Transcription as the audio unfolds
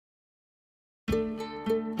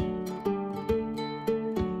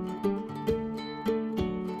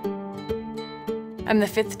I'm the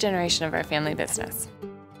fifth generation of our family business.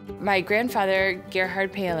 My grandfather,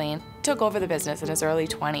 Gerhard Paolin, took over the business in his early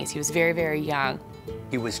 20s. He was very, very young.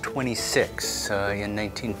 He was 26 in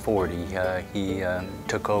 1940. He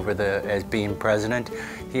took over as being president.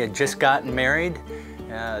 He had just gotten married.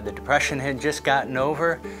 The Depression had just gotten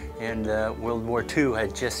over, and World War II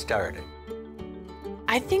had just started.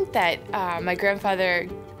 I think that my grandfather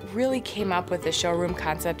really came up with the showroom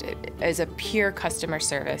concept as a pure customer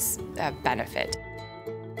service benefit.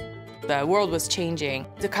 The world was changing.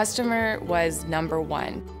 The customer was number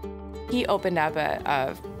one. He opened up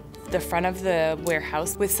the front of the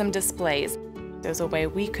warehouse with some displays. There was a way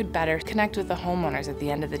we could better connect with the homeowners at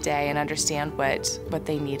the end of the day and understand what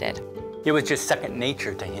they needed. It was just second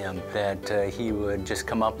nature to him that he would just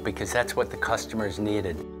come up because that's what the customers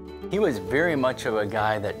needed. He was very much of a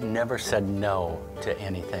guy that never said no to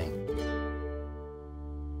anything.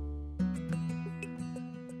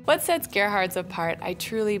 What sets Gerhard's apart, I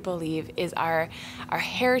truly believe, is our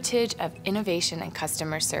heritage of innovation and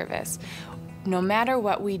customer service. No matter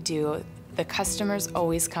what we do, the customers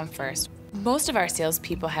always come first. Most of our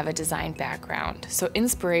salespeople have a design background, so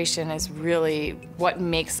inspiration is really what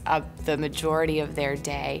makes up the majority of their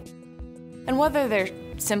day. And whether they're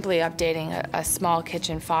simply updating a small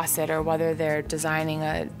kitchen faucet or whether they're designing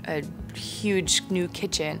a huge new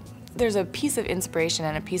kitchen, there's a piece of inspiration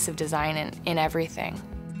and a piece of design in everything.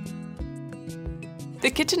 The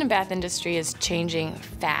kitchen and bath industry is changing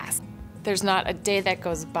fast. There's not a day that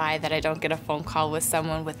goes by that I don't get a phone call with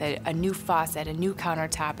someone with a new faucet, a new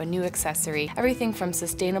countertop, a new accessory. Everything from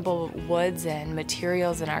sustainable woods and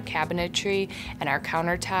materials in our cabinetry and our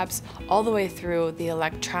countertops, all the way through the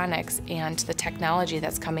electronics and the technology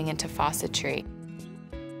that's coming into faucetry.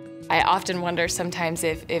 I often wonder sometimes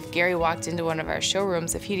if Gary walked into one of our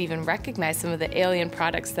showrooms, if he'd even recognize some of the alien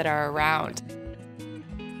products that are around.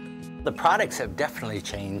 The products have definitely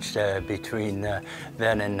changed between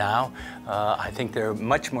then and now. I think they're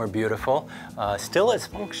much more beautiful, still as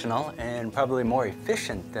functional and probably more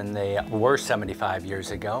efficient than they were 75 years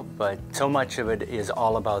ago, but so much of it is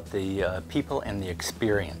all about the people and the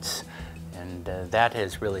experience, and that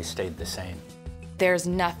has really stayed the same. There's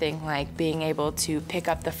nothing like being able to pick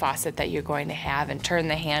up the faucet that you're going to have and turn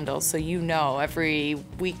the handle so you know every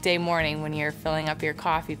weekday morning when you're filling up your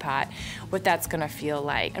coffee pot what that's going to feel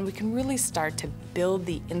like. And we can really start to build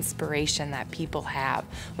the inspiration that people have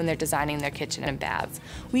when they're designing their kitchen and baths.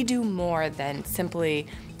 We do more than simply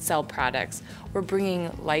sell products. We're bringing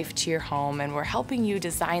life to your home, and we're helping you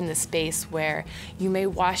design the space where you may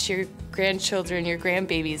wash your grandchildren, your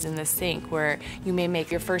grandbabies in the sink, where you may make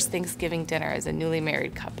your first Thanksgiving dinner as a newly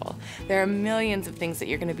married couple. There are millions of things that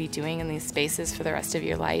you're going to be doing in these spaces for the rest of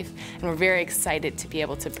your life, and we're very excited to be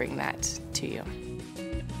able to bring that to you.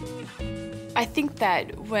 I think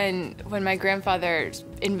that when my grandfather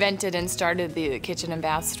invented and started the kitchen and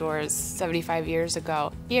bath stores 75 years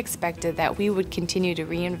ago, he expected that we would continue to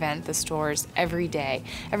reinvent the stores every day.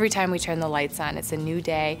 Every time we turn the lights on, it's a new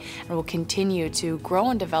day, and we'll continue to grow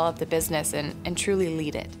and develop the business and truly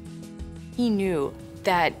lead it. He knew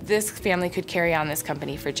that this family could carry on this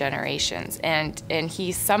company for generations, and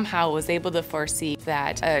he somehow was able to foresee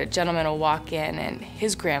that a gentleman will walk in and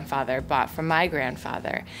his grandfather bought from my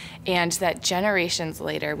grandfather, and that generations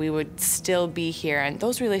later we would still be here and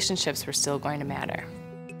those relationships were still going to matter.